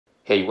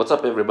Hey, what's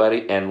up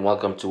everybody, and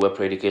welcome to Web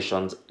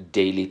Education's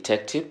Daily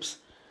Tech Tips.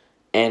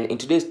 And in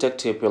today's tech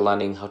tip, you're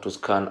learning how to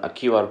scan a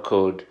QR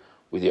code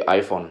with your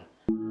iPhone.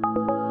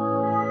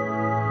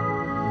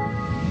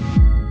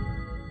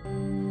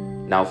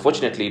 Now,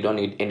 fortunately, you don't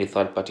need any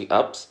third-party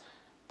apps.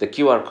 The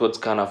QR code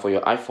scanner for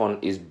your iPhone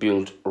is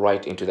built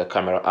right into the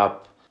camera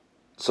app.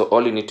 So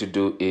all you need to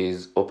do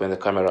is open the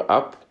camera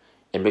app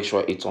and make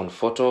sure it's on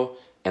photo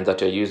and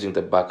that you're using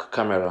the back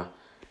camera.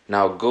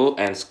 Now go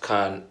and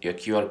scan your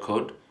QR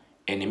code,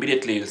 and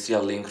immediately you'll see a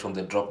link from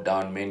the drop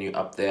down menu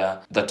up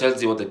there that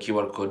tells you what the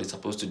QR code is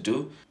supposed to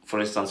do. For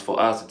instance,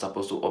 for us, it's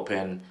supposed to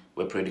open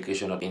Web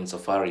Education in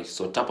Safari.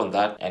 So tap on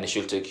that and it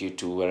should take you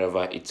to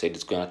wherever it said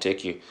it's going to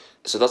take you.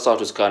 So that's how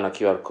to scan a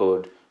QR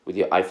code with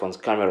your iPhone's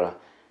camera.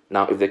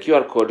 Now, if the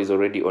QR code is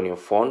already on your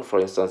phone, for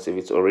instance, if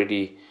it's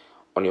already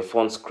on your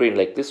phone screen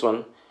like this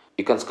one,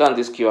 you can scan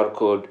this QR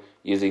code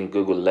using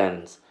Google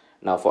Lens.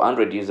 Now, for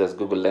Android users,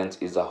 Google Lens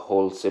is a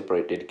whole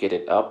separate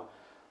dedicated app.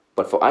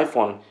 But for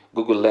iPhone,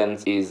 Google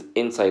Lens is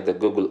inside the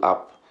Google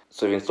app.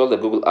 So if you install the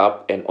Google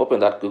app and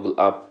open that Google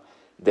app,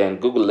 then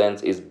Google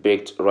Lens is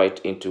baked right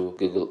into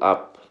Google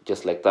app,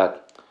 just like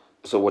that.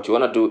 So what you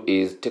want to do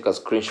is take a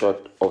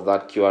screenshot of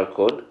that QR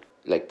code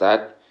like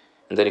that,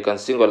 and then you can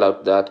single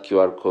out that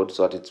QR code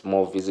so that it's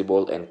more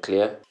visible and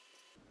clear.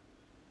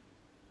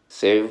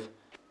 Save,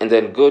 and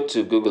then go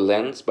to Google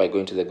Lens by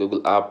going to the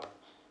Google app,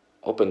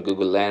 open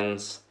Google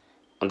Lens.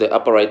 On the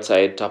upper right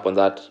side, tap on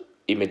that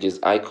images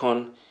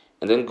icon,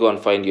 and then go and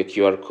find your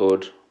QR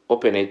code,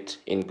 open it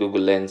in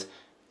Google Lens,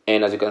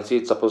 and as you can see,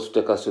 it's supposed to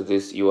take us to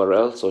this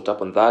URL. So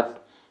tap on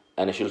that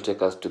and it should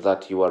take us to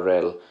that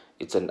URL.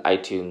 It's an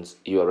iTunes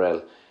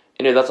URL.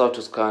 Anyway, that's how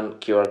to scan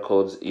QR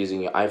codes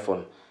using your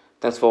iPhone.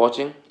 Thanks for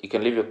watching. You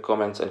can leave your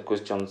comments and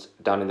questions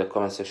down in the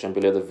comment section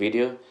below the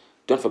video.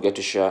 Don't forget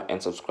to share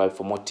and subscribe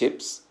for more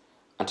tips.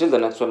 Until the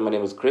next one, my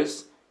name is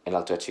Chris, and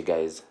I'll talk to you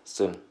guys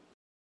soon.